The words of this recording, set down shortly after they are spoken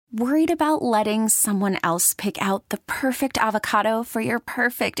Worried about letting someone else pick out the perfect avocado for your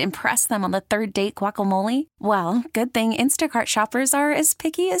perfect impress them on the third date guacamole? Well, good thing Instacart shoppers are as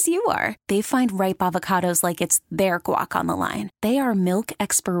picky as you are. They find ripe avocados like it's their guac on the line. They are milk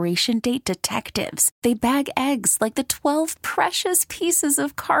expiration date detectives. They bag eggs like the 12 precious pieces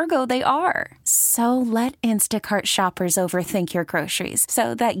of cargo they are. So let Instacart shoppers overthink your groceries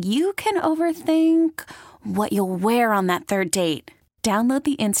so that you can overthink what you'll wear on that third date. Download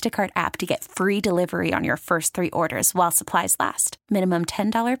the Instacart app to get free delivery on your first 3 orders while supplies last. Minimum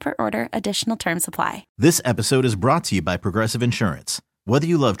 $10 per order. Additional terms apply. This episode is brought to you by Progressive Insurance. Whether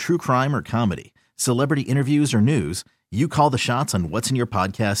you love true crime or comedy, celebrity interviews or news, you call the shots on what's in your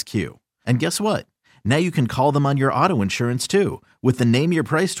podcast queue. And guess what? Now you can call them on your auto insurance too with the Name Your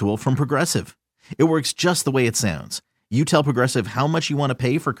Price tool from Progressive. It works just the way it sounds. You tell Progressive how much you want to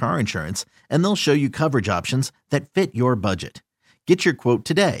pay for car insurance, and they'll show you coverage options that fit your budget. Get your quote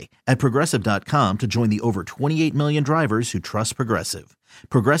today at Progressive.com to join the over 28 million drivers who trust Progressive.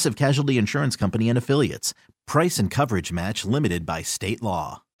 Progressive Casualty Insurance Company and Affiliates. Price and coverage match limited by state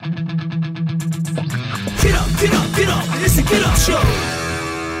law. Get up, get up, get up. It's a Get Up Show.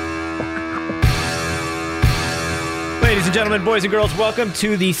 Ladies and gentlemen, boys and girls, welcome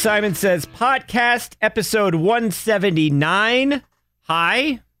to the Simon Says Podcast, episode 179.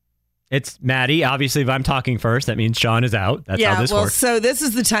 Hi. It's Matty. Obviously, if I'm talking first, that means Sean is out. That's how this works. So this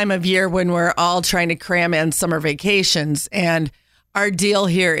is the time of year when we're all trying to cram in summer vacations. And our deal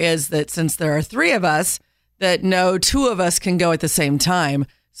here is that since there are 3 of us, that no 2 of us can go at the same time.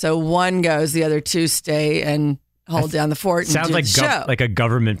 So one goes, the other 2 stay and hold down the fort and do the show. Like a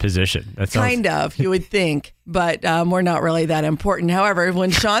government position. That sounds... Kind of, you would think. But we're not really that important. However,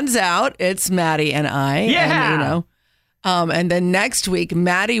 when Sean's out, it's Matty and I. Yeah. And then next week,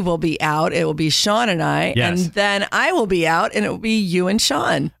 Matty will be out. It will be Sean and I. Yes. And then I will be out, and it will be you and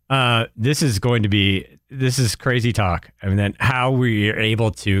Sean. This is crazy talk. I mean, then how we are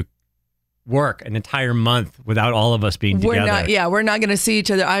able to work an entire month without all of us being together. We're not going to see each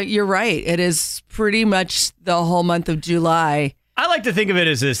other. You're right. It is pretty much the whole month of July. I like to think of it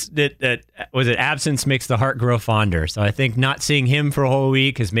as that was it absence makes the heart grow fonder. So I think not seeing him for a whole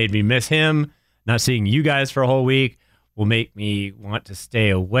week has made me miss him. Not seeing you guys for a whole week will make me want to stay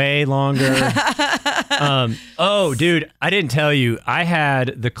away longer. Dude, I didn't tell you. I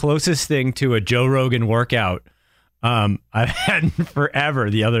had the closest thing to a Joe Rogan workout I've had in forever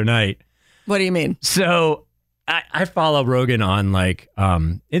the other night. What do you mean? So I follow Rogan on like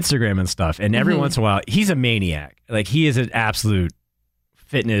Instagram and stuff, and every once in a while, he's a maniac. Like he is an absolute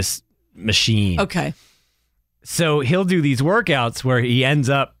fitness machine. Okay. So he'll do these workouts where he ends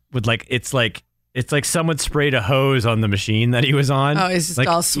up with it's like someone sprayed a hose on the machine that he was on. Oh, he's just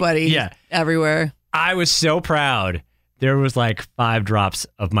all sweaty everywhere. I was so proud. There was like 5 drops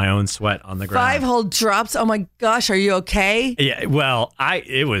of my own sweat on the ground. 5 whole drops? Oh my gosh, are you okay? Yeah, well,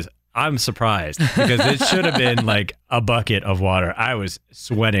 I'm surprised because it should have been like a bucket of water. I was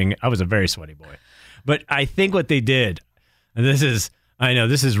sweating. I was a very sweaty boy. But I think what they did, and this is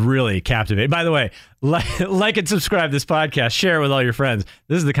really captivating. By the way, like and subscribe to this podcast. Share it with all your friends.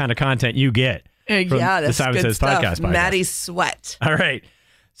 This is the kind of content you get. That's the Simon good Says stuff. podcast. Matty's sweat. All right.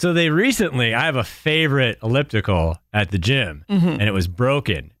 So I have a favorite elliptical at the gym, and it was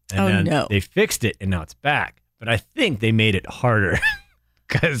broken. And then they fixed it, and now it's back. But I think they made it harder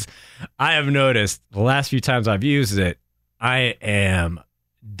because I have noticed the last few times I've used it, I am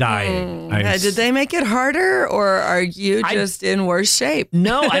dying. Did they make it harder, or are you just in worse shape?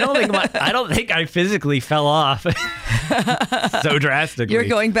 No, I don't think I physically fell off so drastically. You're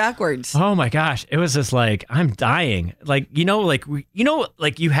going backwards. Oh my gosh, it was just like I'm dying. Like you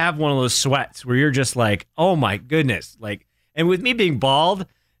have one of those sweats where you're just like, oh my goodness. Like, and with me being bald,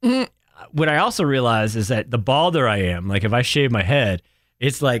 what I also realize is that the balder I am, like if I shave my head,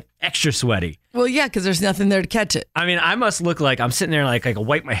 it's like extra sweaty. Well, yeah, because there's nothing there to catch it. I mean, I must look like I'm sitting there like I can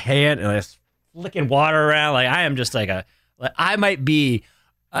wipe my hand and like flicking water around. Like I am just I might be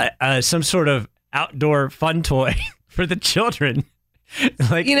some sort of outdoor fun toy for the children.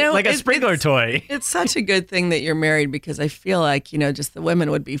 Like a sprinkler toy. It's such a good thing that you're married because I feel like, just the women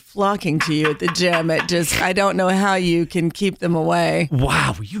would be flocking to you at the gym. I don't know how you can keep them away.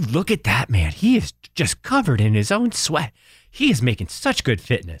 Wow, you look at that man. He is just covered in his own sweat. He is making such good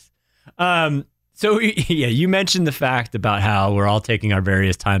fitness. So yeah, you mentioned the fact about how we're all taking our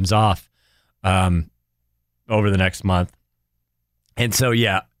various times off over the next month. And so,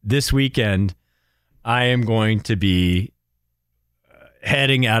 yeah, this weekend I am going to be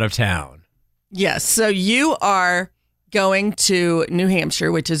heading out of town. Yes. So you are going to New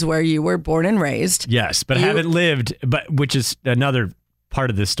Hampshire, which is where you were born and raised. Yes, but I haven't lived, which is another part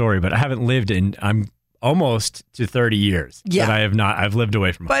of this story, but I haven't lived I'm almost to 30 years that I have not. I've lived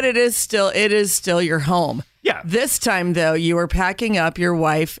away from home. But it is still your home. Yeah. This time, though, you were packing up your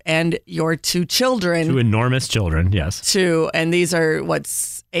wife and your 2 children. 2 enormous children, yes. And these are,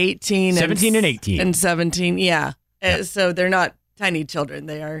 18? 17 and 18. And 17, yeah. So they're not tiny children.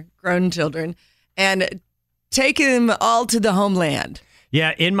 They are grown children. And taking them all to the homeland.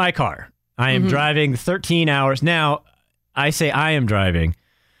 Yeah, in my car. I am driving 13 hours. Now, I say I am driving.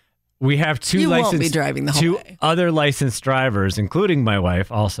 We have 2 won't be driving the whole way. Other licensed drivers, including my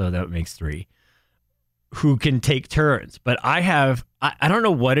wife, also that makes 3, who can take turns. But I don't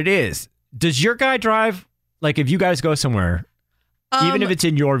know what it is. Does your guy drive? Like if you guys go somewhere, even if it's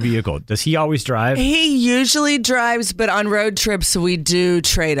in your vehicle, does he always drive? He usually drives, but on road trips, we do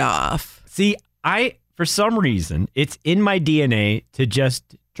trade off. See, for some reason, it's in my DNA to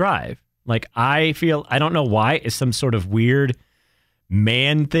just drive. Like I don't know why, it's some sort of weird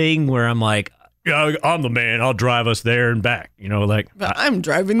man thing where I'm like, yeah, I'm the man. I'll drive us there and back. But I'm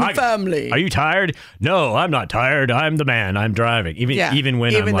driving the family. Are you tired? No, I'm not tired. I'm the man. I'm driving. Even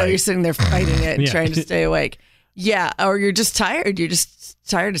though you're sitting there fighting it and trying to stay awake. Yeah, or you're just tired. You're just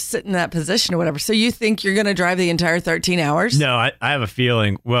tired of sitting in that position or whatever. So you think you're going to drive the entire 13 hours? No, I have a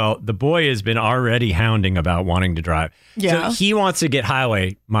feeling. Well, the boy has been already hounding about wanting to drive. Yeah. So he wants to get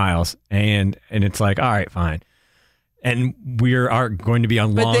highway miles, and it's like, all right, fine. And we are going to be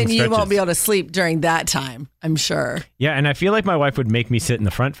on long stretches. But then you won't be able to sleep during that time, I'm sure. Yeah, and I feel like my wife would make me sit in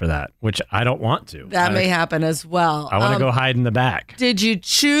the front for that, which I don't want to. That may happen as well. I want to go hide in the back. Why did you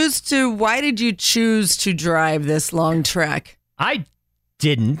choose to drive this long trek? I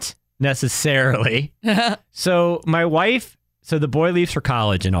didn't necessarily. So the boy leaves for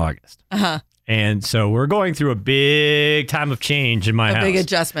college in August. Uh-huh. And so we're going through a big time of change in my house. A big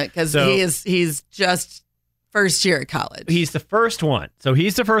adjustment because he's just first year at college. He's the first one. So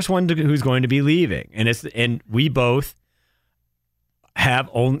he's the first one who's going to be leaving. And we both have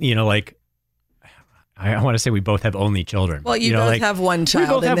only, I want to say we both have only children. Well, you both have one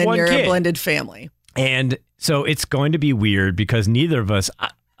child and then you're a blended family. And so it's going to be weird because neither of us,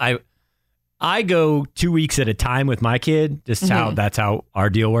 I go 2 weeks at a time with my kid. That's how our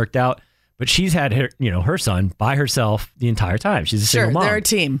deal worked out. But she's had her son by herself the entire time. She's a single mom. They're a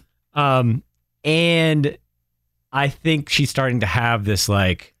team. And I think she's starting to have this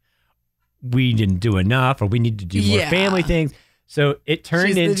we didn't do enough or we need to do more family things. So it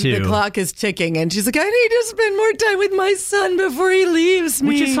turned into... The clock is ticking and she's like, I need to spend more time with my son before he leaves me.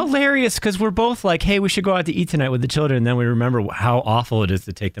 Which is hilarious because we're both like, hey, we should go out to eat tonight with the children. And then we remember how awful it is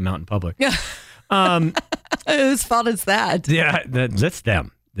to take them out in public. Yeah. Whose fault is that? Yeah, that's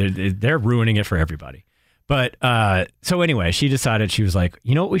them. They're ruining it for everybody. But so anyway, she decided, she was like,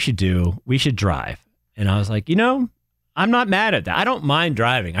 you know what we should do? We should drive. And I was like, I'm not mad at that. I don't mind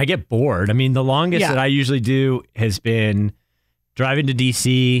driving. I get bored. I mean, the longest that I usually do has been driving to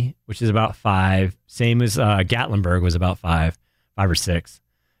DC, which is about 5. Same as Gatlinburg was about 5 or 6.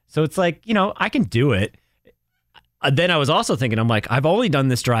 So it's like, I can do it. Then I was also thinking, I'm like, I've only done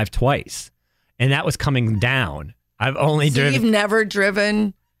this drive twice. And that was coming down. I've only driven. You've never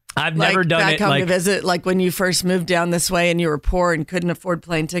driven? I've never done back it. Home to visit, like when you first moved down this way and you were poor and couldn't afford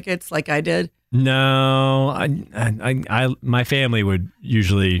plane tickets like I did? No, my family would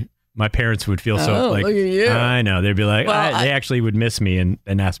usually, my parents would feel so like, look at you. I know, they'd be like, they actually would miss me and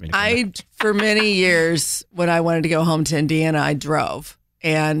ask me to come back. For many years, when I wanted to go home to Indiana, I drove.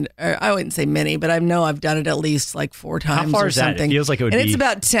 And I wouldn't say many, but I know I've done it at least 4 times. How far or is something. that? It feels like it would be. And it's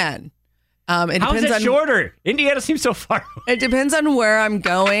about 10. How is it shorter? Indiana seems so far away. It depends on where I'm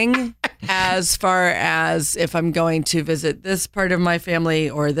going, as far as if I'm going to visit this part of my family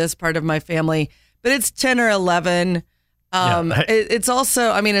or this part of my family. But it's 10 or 11. It's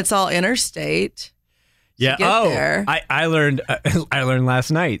also, it's all interstate. Yeah. There. I learned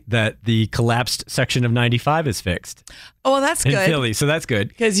last night that the collapsed section of 95 is fixed. Oh, well, that's good. In Philly, so that's good.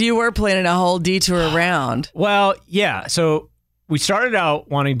 Because you were planning a whole detour around. Well, yeah. So we started out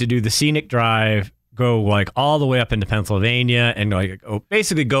wanting to do the scenic drive, go all the way up into Pennsylvania and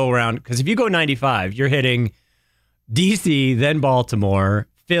basically go around. Because if you go 95, you're hitting DC, then Baltimore,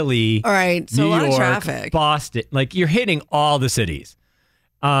 Philly, all right, so New a lot York, of traffic. Boston. You're hitting all the cities.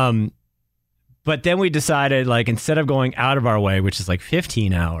 But then we decided, instead of going out of our way, which is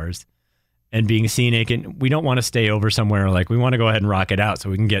 15 hours and being scenic, and we don't want to stay over somewhere, we want to go ahead and rock it out so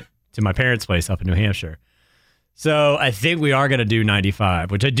we can get to my parents' place up in New Hampshire. So I think we are going to do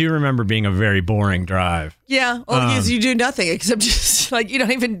 95, which I do remember being a very boring drive. Yeah. Well, because you do nothing except just you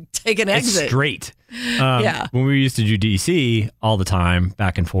don't even take an exit. It's straight. Yeah. When we used to do DC all the time,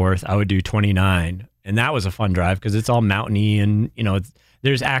 back and forth, I would do 29 And that was a fun drive because it's all mountainy and,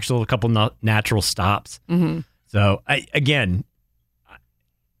 there's actual a couple natural stops. Mm-hmm. So I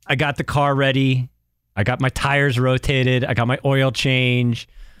got the car ready. I got my tires rotated. I got my oil change.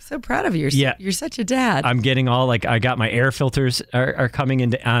 So proud of you. Yeah. You're such a dad. I'm getting all I got my air filters are coming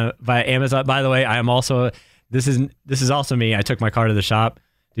in via Amazon. By the way, I am also, this is also me. I took my car to the shop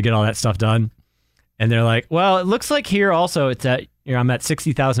to get all that stuff done. And they're like, well, it looks like here also it's at, I'm at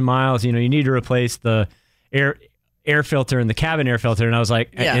 60,000 miles. You need to replace the air filter and the cabin air filter. And I was like,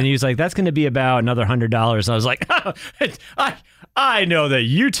 and he was like, that's going to be about another $100. And I was like, I know that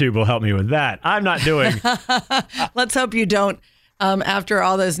YouTube will help me with that. I'm not doing. Let's hope you don't. After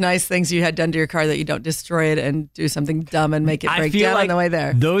all those nice things you had done to your car, that you don't destroy it and do something dumb and make it break down on the way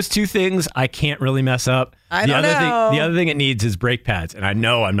there. Those two things I can't really mess up. The other thing it needs is brake pads, and I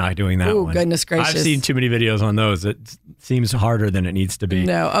know I'm not doing that one. Goodness gracious. I've seen too many videos on those. It seems harder than it needs to be.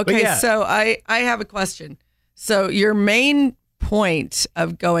 No. Okay, so I have a question. So your main point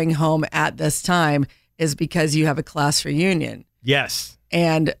of going home at this time is because you have a class reunion. Yes.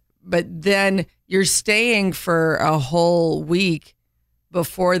 But then you're staying for a whole week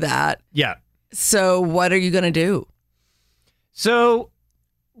before that. Yeah. So what are you going to do? So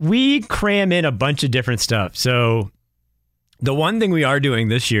we cram in a bunch of different stuff. So the one thing we are doing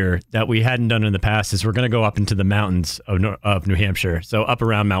this year that we hadn't done in the past is we're going to go up into the mountains of New Hampshire. So up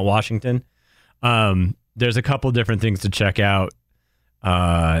around Mount Washington. There's a couple different things to check out.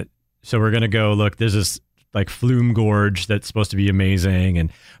 So we're going to go look. There's this like Flume Gorge that's supposed to be amazing.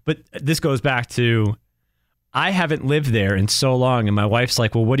 But this goes back to, I haven't lived there in so long. And my wife's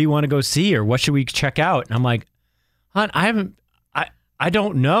like, well, what do you want to go see? Or what should we check out? And I'm like, hon, I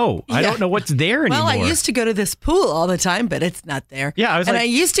don't know. Yeah. I don't know what's there anymore. Well, I used to go to this pool all the time, but it's not there. Yeah. I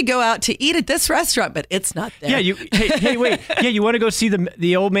used to go out to eat at this restaurant, but it's not there. Yeah. Hey, wait. Yeah. You want to go see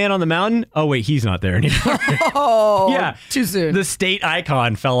the old man on the mountain? Oh, wait, he's not there anymore. Oh, yeah. Too soon. The state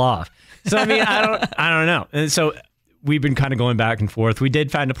icon fell off. So, I mean, I don't know. And so we've been kind of going back and forth. We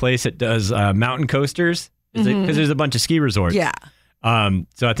did find a place that does mountain coasters because there's a bunch of ski resorts. Yeah.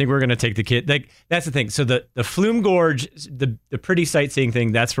 So I think we're going to take the kid. Like, that's the thing. So the Flume Gorge, the pretty sightseeing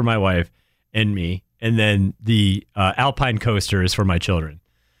thing, that's for my wife and me. And then the Alpine coaster is for my children.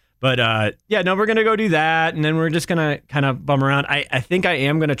 But we're going to go do that. And then we're just going to kind of bum around. I think I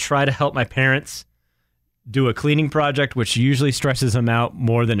am going to try to help my parents do a cleaning project, which usually stresses them out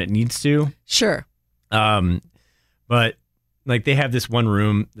more than it needs to. Sure. But like they have this one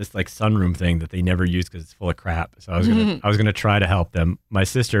room, this like sunroom thing that they never use because it's full of crap. So I was gonna try to help them. My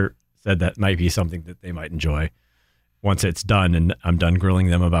sister said that might be something that they might enjoy once it's done and I'm done grilling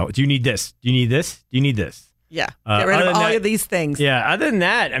them about, do you need this? Do you need this? Do you need this? Yeah. Get rid of all of these things. Yeah. Other than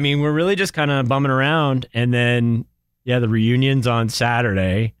that, I mean, we're really just kind of bumming around. And then, the reunion's on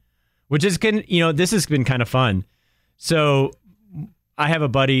Saturday, which is, this has been kind of fun. So I have a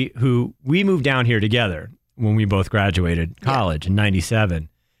buddy who we moved down here together when we both graduated college in 97.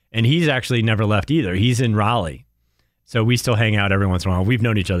 And he's actually never left either. He's in Raleigh. So we still hang out every once in a while. We've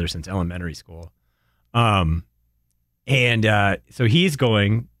known each other since elementary school. So he's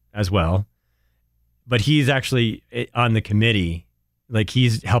going as well. But he's actually on the committee. Like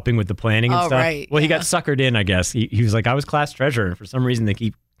he's helping with the planning and stuff. Right. Well, he got suckered in, I guess. He was like, I was class treasurer. And for some reason, they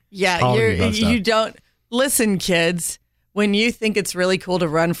keep calling me about stuff. You don't listen, kids. When you think it's really cool to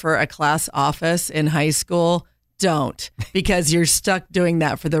run for a class office in high school, don't, because you're stuck doing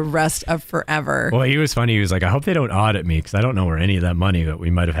that for the rest of forever. Well, he was funny. He was like, I hope they don't audit me because I don't know where any of that money that we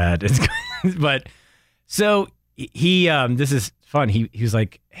might have had is. But so he, this is fun. He was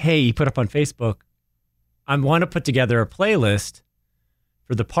like, hey, he put up on Facebook, I want to put together a playlist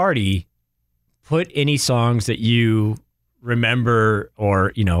for the party. Put any songs that you remember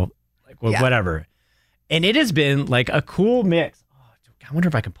or, whatever. And it has been like a cool mix. Oh, I wonder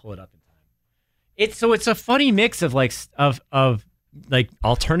if I can pull it up in time. It's a funny mix of like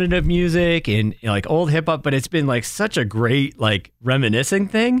alternative music and like old hip hop, but it's been like such a great like reminiscing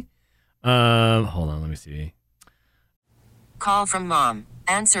thing. Hold on, let me see. Call from mom.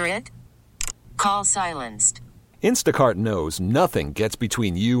 Answer it. Call silenced. Instacart knows nothing gets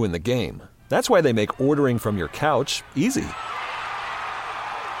between you and the game. That's why they make ordering from your couch easy.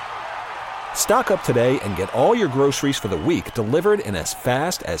 Stock up today and get all your groceries for the week delivered in as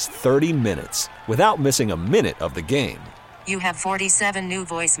fast as 30 minutes without missing a minute of the game. You have 47 new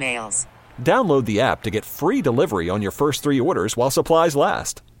voicemails. Download the app to get free delivery on your first 3 orders while supplies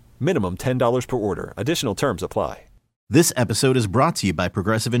last. Minimum $10 per order. Additional terms apply. This episode is brought to you by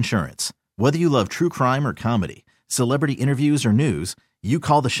Progressive Insurance. Whether you love true crime or comedy, celebrity interviews or news, you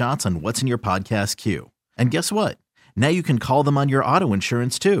call the shots on what's in your podcast queue. And guess what? Now you can call them on your auto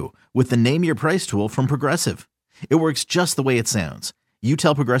insurance too with the Name Your Price tool from Progressive. It works just the way it sounds. You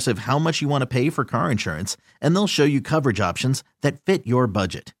tell Progressive how much you want to pay for car insurance, and they'll show you coverage options that fit your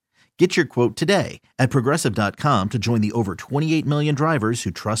budget. Get your quote today at Progressive.com to join the over 28 million drivers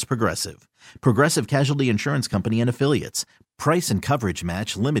who trust Progressive. Progressive Casualty Insurance Company and Affiliates. Price and coverage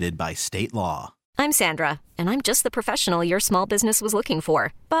match limited by state law. I'm Sandra, and I'm just the professional your small business was looking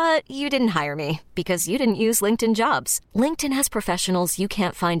for. But you didn't hire me because you didn't use LinkedIn Jobs. LinkedIn has professionals you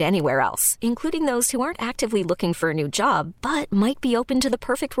can't find anywhere else, including those who aren't actively looking for a new job, but might be open to the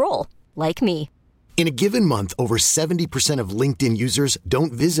perfect role, like me. In a given month, over 70% of LinkedIn users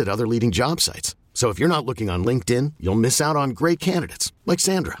don't visit other leading job sites. So if you're not looking on LinkedIn, you'll miss out on great candidates like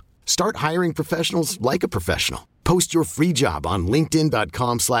Sandra. Start hiring professionals like a professional. Post your free job on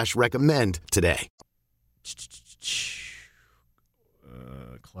linkedin.com/recommend today.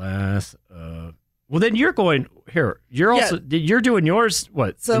 Well, then you're going here. You're doing yours.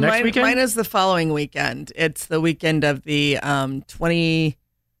 What? So the next weekend? Mine is the following weekend. It's the weekend of the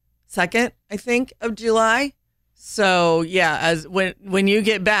 22nd, I think, of July. So yeah, as when you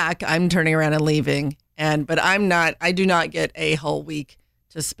get back, I'm turning around and leaving. But I do not get a whole week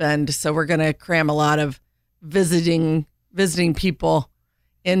to spend. So we're gonna cram a lot of visiting people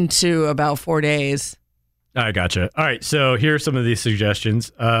into about 4 days. I gotcha. All right, so here are some of these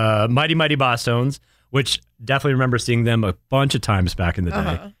suggestions. Mighty Mighty Boss Tones, which definitely remember seeing them a bunch of times back in the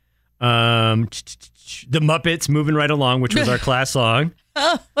day. The Muppets, Moving Right Along, which was our class song.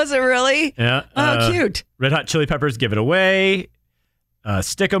 Oh, was it really? Yeah. Oh, cute. Red Hot Chili Peppers, Give It Away.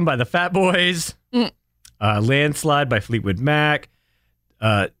 Stick 'Em by the Fat Boys. Landslide by Fleetwood Mac.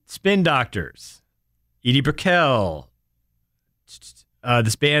 Spin Doctors. Edie Brickell.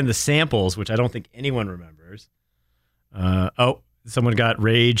 This band, The Samples, which I don't think anyone remembers. Someone got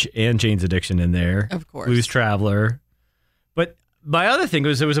Rage and Jane's Addiction in there. Of course. Blues Traveler. But my other thing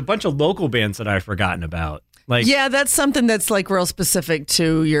was there was a bunch of local bands that I've forgotten about. Yeah, that's something that's like real specific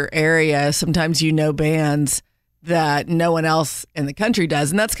to your area. Sometimes you know bands that no one else in the country does.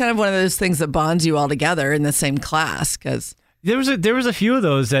 And that's kind of one of those things that bonds you all together in the same class. Because there was a few of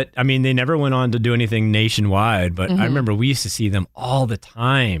those that, I mean, they never went on to do anything nationwide, but I remember we used to see them all the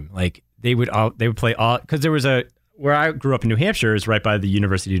time. Like they would play all, because there was where I grew up in New Hampshire is right by the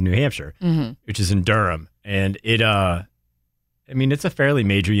University of New Hampshire, which is in Durham. And it's a fairly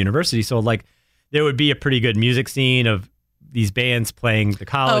major university. So like there would be a pretty good music scene of these bands playing the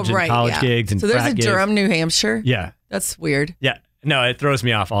college and college gigs and so there's frat a gigs. Durham, New Hampshire. Yeah. That's weird. Yeah. No, it throws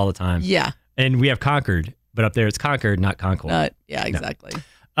me off all the time. Yeah. And we have Concord, but up there it's Concord, not Concord. Yeah, exactly.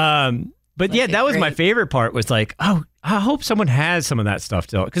 But yeah, that was my favorite part was like, oh, I hope someone has some of that stuff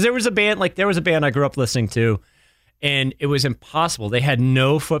still. Because there was a band I grew up listening to, and it was impossible. They had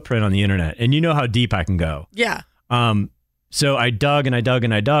no footprint on the internet. And you know how deep I can go. Yeah. So I dug and I dug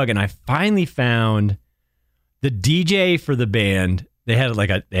and I dug, and I finally found the DJ for the band. They had a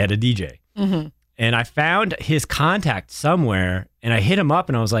DJ. Mm-hmm. And I found his contact somewhere, and I hit him up,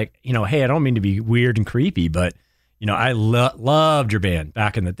 and I was like, hey, I don't mean to be weird and creepy, but, I loved your band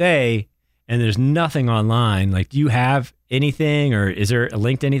back in the day, and there's nothing online. Like, do you have anything, or is there a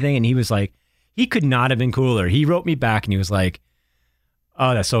link to anything? And he was like, he could not have been cooler. He wrote me back, and he was like,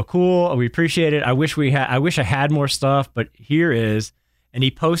 oh, that's so cool. We appreciate it. I wish I had more stuff, but here is. And he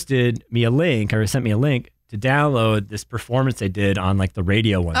posted me a link, or sent me a link to download this performance they did on like the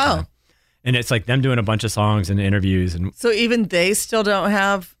radio one time. And it's like them doing a bunch of songs and interviews. And so even they still don't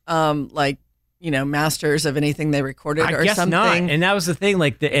have masters of anything they recorded or guess something? Not. And that was the thing,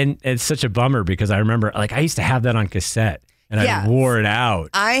 and it's such a bummer because I remember like I used to have that on cassette and I wore it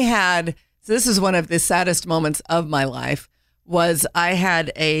out. So this is one of the saddest moments of my life was I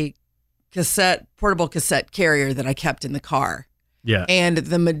had a portable cassette carrier that I kept in the car. Yeah. And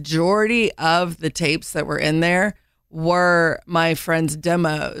the majority of the tapes that were in there were my friends'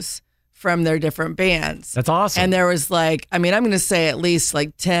 demos from their different bands. That's awesome. And there was I'm going to say at least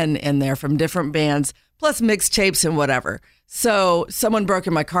like 10 in there from different bands, plus mixtapes and whatever. So someone broke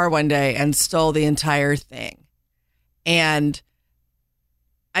in my car one day and stole the entire thing. And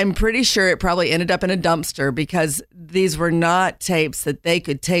I'm pretty sure it probably ended up in a dumpster because these were not tapes that they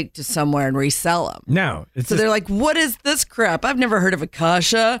could take to somewhere and resell them. No. They're like, what is this crap? I've never heard of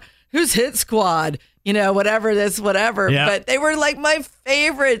Akasha. Who's Hit Squad? Whatever. Yeah. But they were like my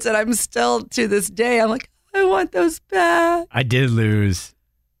favorites. And I'm still to this day, I'm like, I want those back. I did lose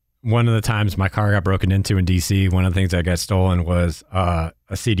one of the times my car got broken into in DC. One of the things that got stolen was a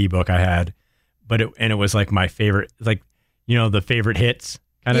CD book I had. It was like my favorite, the favorite hits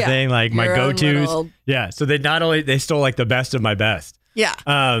kind of thing, like my go-tos. Yeah. So they stole like the best of my best. Yeah.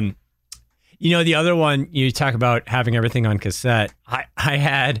 The other one, you talk about having everything on cassette. I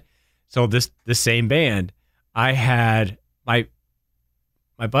had, so this same band, I had, my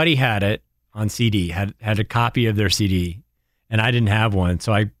buddy had it on CD, had a copy of their CD, and I didn't have one.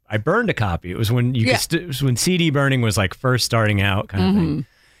 So I burned a copy. It was when it was when CD burning was like first starting out kind of thing.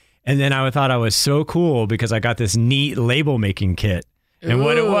 And then I thought I was so cool because I got this neat label making kit. And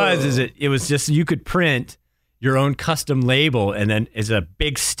what it was is it was just, you could print your own custom label, and then is a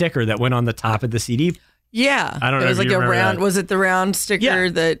big sticker that went on the top of the CD. Yeah. I don't know. It was like a round, was it the round sticker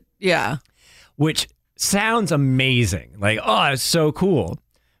that, Which sounds amazing. Like, oh, it's so cool.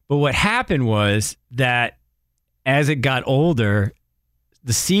 But what happened was that as it got older,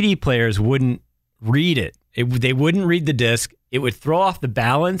 the CD players wouldn't read it. They wouldn't read the disc. It would throw off the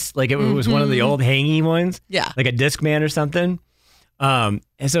balance, like it was one of the old hanging ones. Yeah. Like a Discman or something. And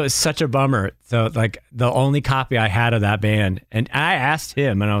so it's such a bummer. So like the only copy I had of that band, and I asked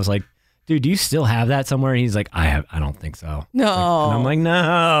him, and I was like, dude, do you still have that somewhere? And he's like, I don't think so. No. And I'm like,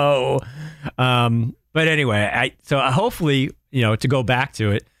 no. But anyway, so hopefully, to go back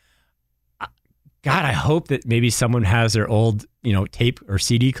to it, God, I hope that maybe someone has their old, tape or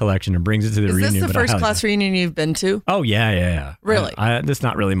CD collection and brings it to the reunion. Is this the first class reunion you've been to? Oh, yeah. Really? That's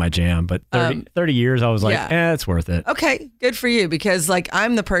not really my jam, but 30 years, I was like, it's worth it. Okay, good for you, because like I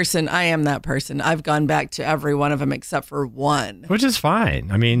am that person. I've gone back to every one of them except for one. Which is fine.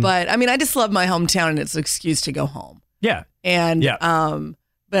 But I just love my hometown, and it's an excuse to go home. Yeah. And,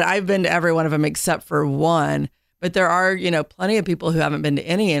 but I've been to every one of them except for one. But there are, plenty of people who haven't been to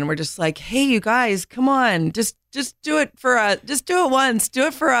any, and we're just like, hey, you guys, come on, just do it for us. Just do it once. Do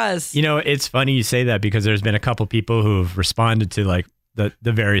it for us. It's funny you say that, because there's been a couple people who've responded to like the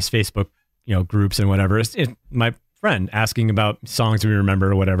various Facebook, groups and whatever. It's my friend asking about songs we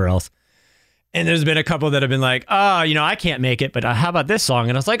remember or whatever else. And there's been a couple that have been like, oh, I can't make it, but how about this song?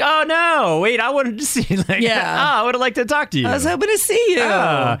 And I was like, oh no, wait, I wanted to see, I would have liked to talk to you. I was hoping to see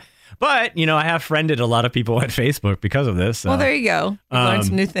you. But, I have friended a lot of people on Facebook because of this. So. Well, there you go. You learned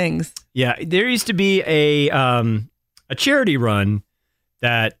some new things. Yeah. There used to be a charity run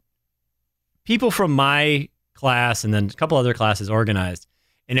that people from my class and then a couple other classes organized.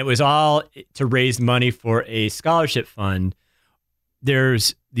 And it was all to raise money for a scholarship fund.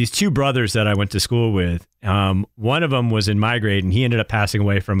 There's these two brothers that I went to school with. One of them was in my grade, and he ended up passing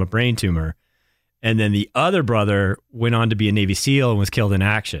away from a brain tumor. And then the other brother went on to be a Navy SEAL and was killed in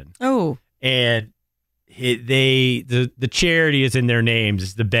action. Oh. And the charity is in their names.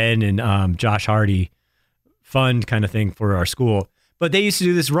 It's the Ben and Josh Hardy fund kind of thing for our school. But they used to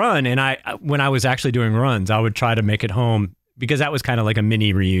do this run. And when I was actually doing runs, I would try to make it home, because that was kind of like a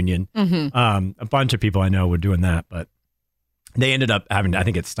mini reunion. Mm-hmm. A bunch of people I know were doing that. But they ended up having, I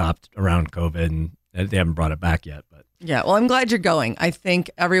think it stopped around COVID, and they haven't brought it back yet. But yeah, well, I'm glad you're going. I think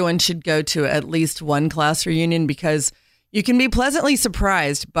everyone should go to at least one class reunion, because you can be pleasantly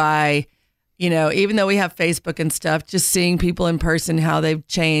surprised by, even though we have Facebook and stuff, just seeing people in person, how they've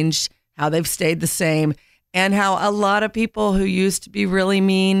changed, how they've stayed the same, and how a lot of people who used to be really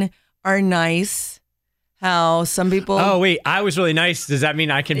mean are nice. How some people... Oh, wait, I was really nice. Does that mean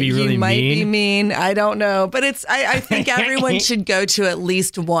I can be really mean? You might be mean. I don't know. But I think everyone should go to at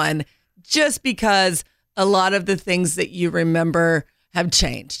least one, just because a lot of the things that you remember have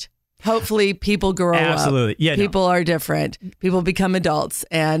changed. Hopefully people grow up. Absolutely. Yeah, people are different. People become adults,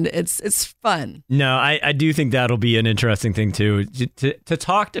 and it's fun. No, I do think that'll be an interesting thing too. To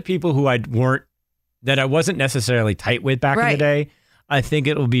talk to people who I wasn't necessarily tight with back in the day. I think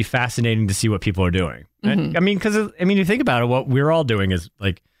it'll be fascinating to see what people are doing. Mm-hmm. Because you think about it, what we're all doing is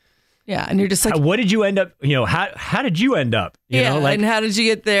like, yeah, and you're just like, what did you end up? How did you end up? And how did you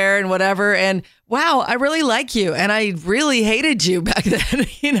get there, and whatever. And wow, I really like you, and I really hated you back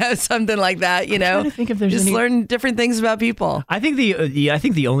then. Something like that. I'm trying to think if there's learn different things about people. I think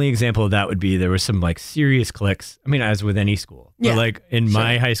the only example of that would be there was some like serious cliques. As with any school, but like in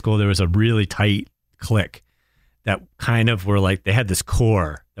my high school, there was a really tight clique that kind of were like, they had this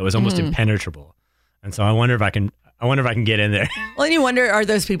core that was almost impenetrable, and so I wonder if I can get in there. Well, and you wonder, are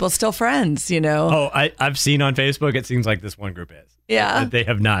those people still friends, Oh, I've seen on Facebook, it seems like this one group is. Yeah. They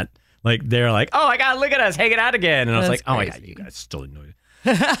have not. Like, they're like, oh my God, look at us hanging out again. And I was like, crazy. Oh my God, you guys still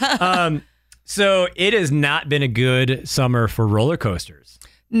annoyed. So it has not been a good summer for roller coasters.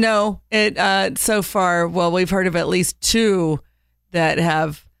 No, it so far, well, we've heard of at least two that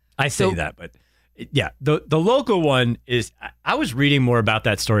have. I say that, but yeah, the local one is, I was reading more about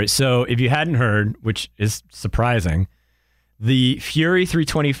that story. So if you hadn't heard, which is surprising, the Fury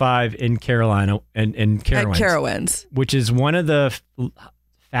 325 in Carolina and Carowinds, which is one of the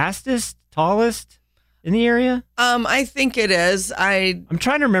fastest, tallest in the area? I think it is. I'm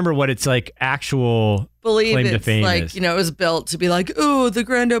trying to remember what it's like actual believe claim to it's fame like, is. it was built to be like, the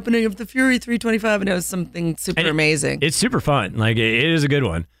grand opening of the Fury 325, and it was something super amazing. It's super fun. Like, it is a good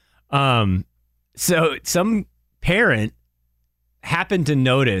one. So some parent happened to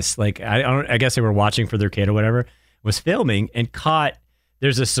notice, like, I guess they were watching for their kid or whatever, was filming and caught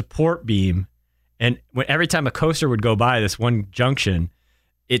there's a support beam, and every time a coaster would go by this one junction,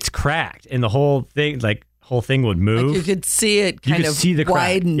 it's cracked, and the whole thing would move. Like you could see it kind of see the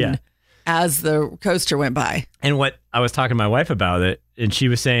widen as the coaster went by. And what I was talking to my wife about it, and she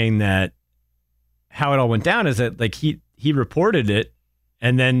was saying that how it all went down is that like he reported it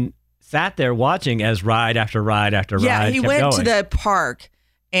and then sat there watching as ride after ride after ride. Yeah, he kept went going. to the park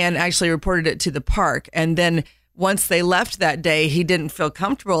and actually reported it to the park. And then once they left that day, he didn't feel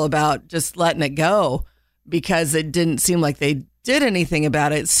comfortable about just letting it go because it didn't seem like they did anything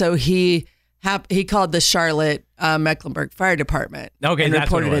about it. So he called the Charlotte Mecklenburg Fire Department and that's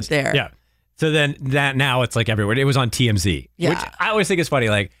reported what it it there. Yeah. So then now it's like everywhere. It was on TMZ, which I always think is funny.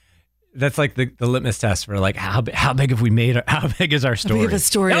 Like, that's like the litmus test for like how big have we made? How big is our story? How big of a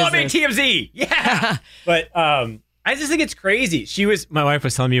story I is made this? TMZ. Yeah. But I just think it's crazy. My wife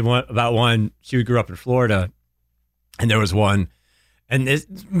was telling me about one. She grew up in Florida, and there was one, and it's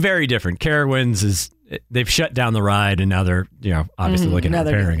very different. Carowinds they've shut down the ride, and now they're obviously looking at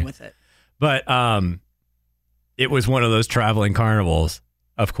repairing it. With it. But it was one of those traveling carnivals,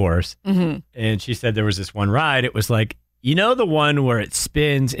 of course. Mm-hmm. And she said there was this one ride. It was like, the one where it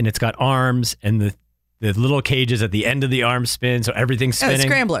spins and it's got arms and the little cages at the end of the arms spin, so everything's spinning.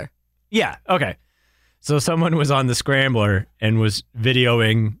 Scrambler. Yeah. Okay. So someone was on the scrambler and was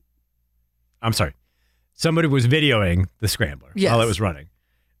videoing. I'm sorry. Somebody was videoing the scrambler while it was running.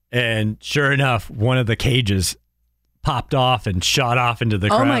 And sure enough, one of the cages popped off and shot off into the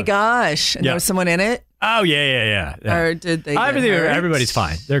crowd. Oh my gosh. And there was someone in it? Oh, yeah. Or did they get hurt? Everybody's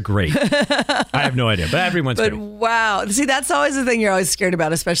fine. They're great. I have no idea, but everyone's great. But wow. See, that's always the thing you're always scared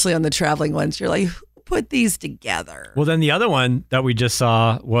about, especially on the traveling ones. You're like, who put these together? Well, then the other one that we just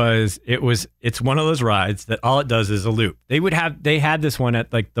saw it's one of those rides that all it does is a loop. They had this one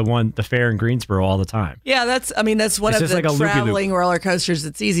at like the fair in Greensboro all the time. Yeah, that's one of the like traveling roller coasters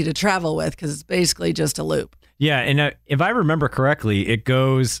that's easy to travel with because it's basically just a loop. Yeah, and if I remember correctly, it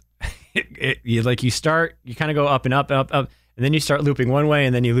goes, you kind of go up and up, and then you start looping one way,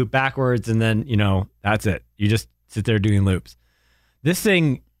 and then you loop backwards, and then, that's it. You just sit there doing loops. This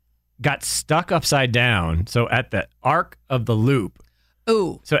thing got stuck upside down, so at the arc of the loop.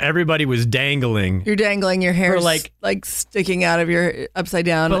 Ooh. So everybody was dangling. You're dangling, your hair like sticking out of your upside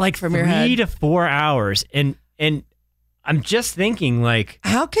down from your head. 3 to 4 hours, and I'm just thinking, like,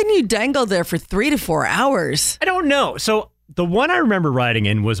 how can you dangle there for 3 to 4 hours? I don't know. So the one I remember riding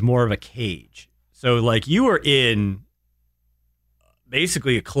in was more of a cage. So like you were in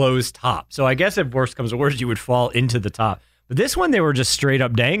basically a closed top. So I guess if worse comes to worse, you would fall into the top. But this one, they were just straight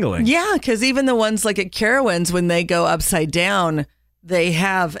up dangling. Yeah, because even the ones like at Carowinds, when they go upside down, they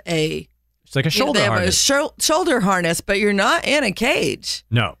have it's like a shoulder harness. They have a shoulder harness, but you're not in a cage.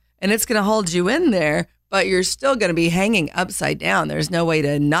 No. And it's going to hold you in there, but you're still going to be hanging upside down. There's no way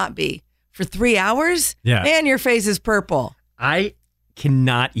to not be. For 3 hours? Yeah. Man, your face is purple. I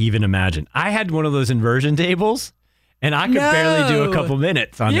cannot even imagine. I had one of those inversion tables, and I could barely do a couple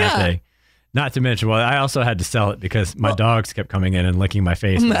minutes on that thing. Not to mention, I also had to sell it because my dogs kept coming in and licking my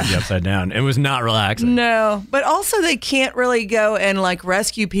face with the upside down. It was not relaxing. No, but also they can't really go and like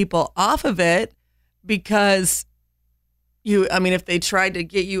rescue people off of it because if they tried to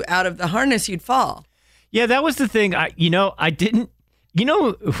get you out of the harness, you'd fall. Yeah, that was the thing. I didn't.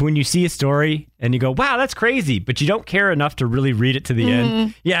 When you see a story and you go, wow, that's crazy, but you don't care enough to really read it to the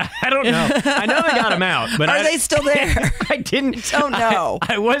end. Yeah, I don't know. I know they got him out, but are they still there? I didn't. Don't know.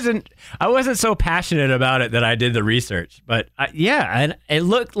 I wasn't so passionate about it that I did the research. But and it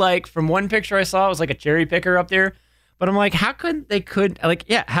looked like from one picture I saw, it was like a cherry picker up there. But I'm like, how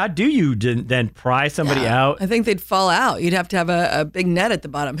do you then pry somebody out? I think they'd fall out. You'd have to have a big net at the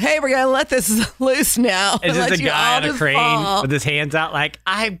bottom. Hey, we're going to let this loose now. Is this a guy on a crane with his hands out like,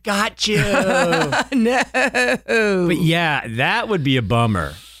 I've got you? No. But yeah, that would be a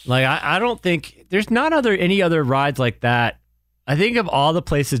bummer. Like, I don't think, there's not any other rides like that. I think of all the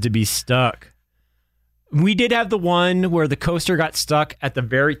places to be stuck. We did have the one where the coaster got stuck at the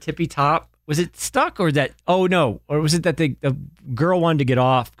very tippy top. Was it stuck or that? Oh no! Or was it that the girl wanted to get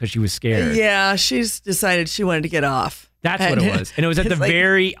off because she was scared? Yeah, she's decided she wanted to get off. That's what it was, and it was at the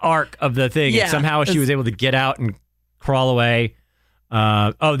very arc of the thing. Yeah, and somehow she was able to get out and crawl away.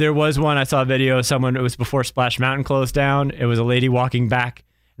 There was one I saw a video. It was before Splash Mountain closed down. It was a lady walking back,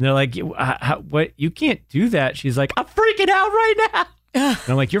 and And they're like, what? You can't do that. She's like, I'm freaking out right now. And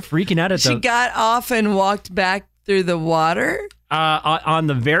I'm like, you're freaking out at She got off and walked back through the water? On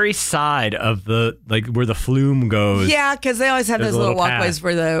the very side of the, like where the flume goes. Yeah, because they always have those little walkways path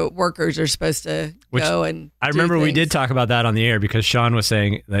where the workers are supposed to go and I remember we did talk about that on the air because Sean was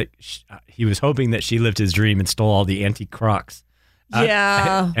saying that he was hoping that she lived his dream and stole all the antique Crocs.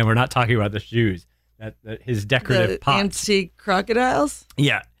 Yeah. And we're not talking about the shoes. That his decorative pots. Antique crocodiles?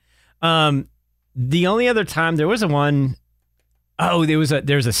 Yeah. The only other time there was one. Oh, there's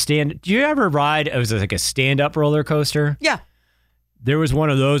a stand. Do you ever ride? It was like a stand-up roller coaster. Yeah. There was one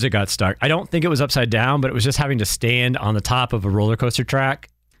of those that got stuck. I don't think it was upside down, but it was just having to stand on the top of a roller coaster track.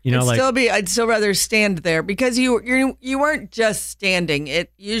 You know, I'd still rather stand there because you weren't just standing.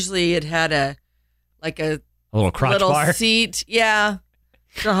 It had a little crotch bar seat, yeah,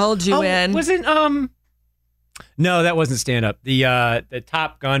 to hold you in. Wasn't No, that wasn't stand up. The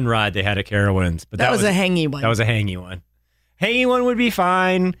Top Gun ride they had at Carowinds, but that was a hangy one. That was a hangy one. Hangy one would be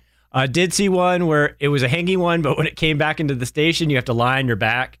fine. Did see one where it was a hangy one, but when it came back into the station, you have to lie on your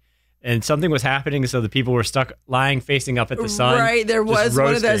back, and something was happening, so the people were stuck lying facing up at the sun. Right, there was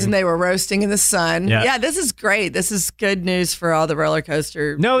one of those, and they were roasting in the sun. Yeah, this is great. This is good news for all the roller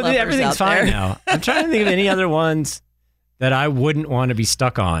coaster. No, lovers everything's out fine there. now. I'm trying to think of any other ones that I wouldn't want to be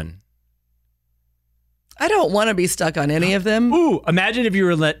stuck on. I don't want to be stuck on any of them. Ooh, imagine if you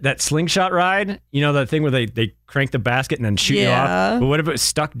were that slingshot ride. You know, that thing where they crank the basket and then shoot you off. But what if it was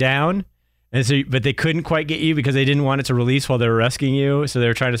stuck down? And so, but they couldn't quite get you because they didn't want it to release while they were rescuing you. So they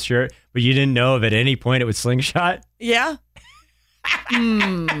were trying to steer it, but you didn't know if at any point it would slingshot. Yeah.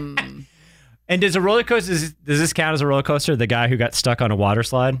 And does this count as a roller coaster? The guy who got stuck on a water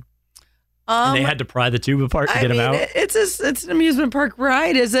slide? And they had to pry the tube apart to get him out? It's an amusement park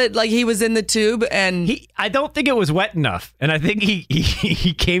ride. Is it like he was in the tube and... I don't think it was wet enough. And I think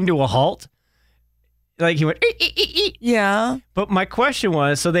he came to a halt. Like he went... Yeah. But my question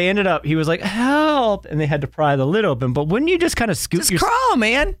was, so they ended up, he was like, help. And they had to pry the lid open. But wouldn't you just kind of scoop Just crawl,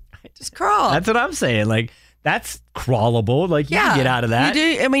 man. Just crawl. That's what I'm saying. Like, that's crawlable. Like, you can get out of that.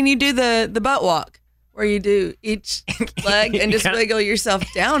 You do the butt walk. Where you do each leg and just wiggle yourself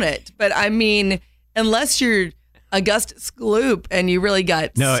down it. But I mean, unless you're Augustus Gloop and you really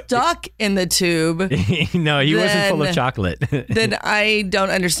got stuck in the tube. No, he wasn't full of chocolate. Then I don't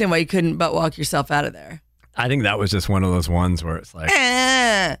understand why you couldn't butt walk yourself out of there. I think that was just one of those ones where it's like,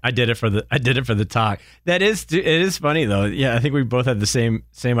 I did it for the talk. It is funny though. Yeah, I think we both had the same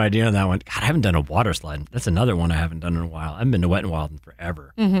idea on that one. God, I haven't done a water slide. That's another one I haven't done in a while. I haven't been to Wet n Wild in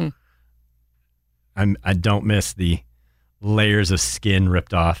forever. Mm-hmm. I don't miss the layers of skin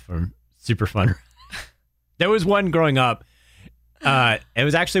ripped off from Super Fun. There was one growing up. It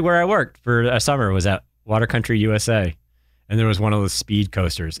was actually where I worked for a summer. It was at Water Country USA. And there was one of those speed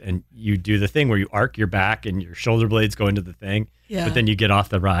coasters. And you do the thing where you arc your back and your shoulder blades go into the thing. Yeah. But then you get off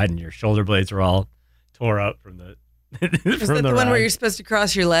the ride and your shoulder blades are all tore up from the Is that the one where you're supposed to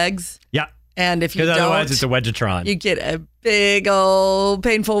cross your legs? Yeah. And if you don't, otherwise it's a wedgetron. You get a big old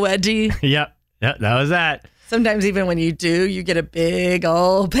painful wedgie. Yep. Yeah, that was that. Sometimes even when you do, you get a big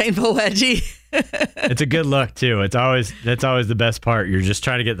old painful wedgie. It's a good look too. That's always the best part. You're just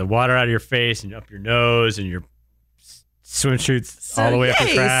trying to get the water out of your face and up your nose and your swimsuits all the way up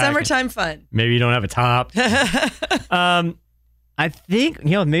the track. Summertime fun. Maybe you don't have a top. I think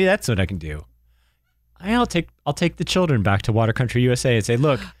maybe that's what I can do. I'll take the children back to Water Country USA and say,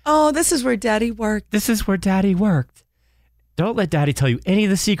 look. Oh, this is where Daddy worked. This is where Daddy worked. Don't let Daddy tell you any of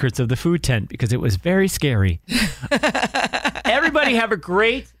the secrets of the food tent because it was very scary. Everybody have a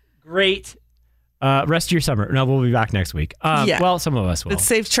great rest of your summer. No, we'll be back next week. Well, some of us will. It's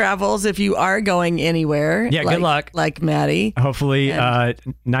safe travels if you are going anywhere. Yeah, good luck. Like Matty. Hopefully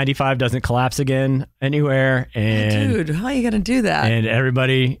 95 doesn't collapse again anywhere. And dude, how are you going to do that? And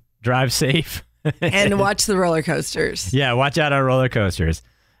everybody drive safe. And watch the roller coasters. Yeah, watch out on roller coasters.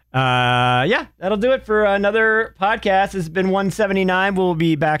 That'll do it for another podcast. It's been 179. We'll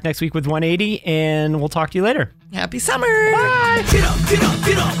be back next week with 180, and we'll talk to you later. Happy summer. Bye. Get up, get up,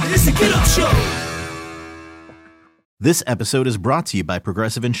 get up. It's a Get Up Show. This episode is brought to you by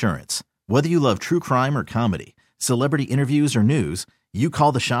Progressive Insurance. Whether you love true crime or comedy, celebrity interviews or news, you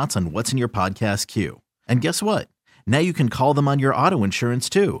call the shots on what's in your podcast queue. And guess what? Now you can call them on your auto insurance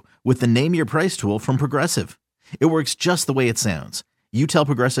too with the Name Your Price tool from Progressive. It works just the way it sounds. You tell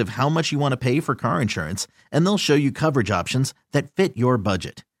Progressive how much you want to pay for car insurance, and they'll show you coverage options that fit your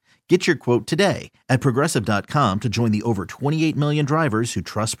budget. Get your quote today at Progressive.com to join the over 28 million drivers who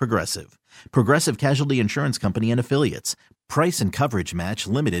trust Progressive. Progressive Casualty Insurance Company and Affiliates. Price and coverage match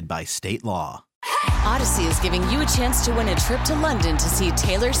limited by state law. Odyssey is giving you a chance to win a trip to London to see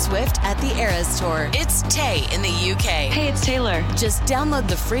Taylor Swift at the Eras Tour. It's Tay in the UK. Hey, it's Taylor. Just download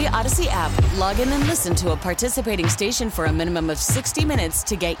the free Odyssey app, log in and listen to a participating station for a minimum of 60 minutes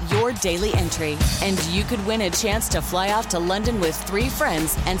to get your daily entry. And you could win a chance to fly off to London with 3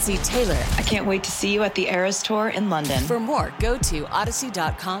 friends and see Taylor. I can't wait to see you at the Eras Tour in London. For more, go to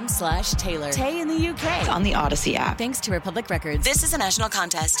odyssey.com/Taylor. Tay in the UK. It's on the Odyssey app. Thanks to Republic Records. This is a national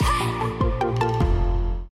contest.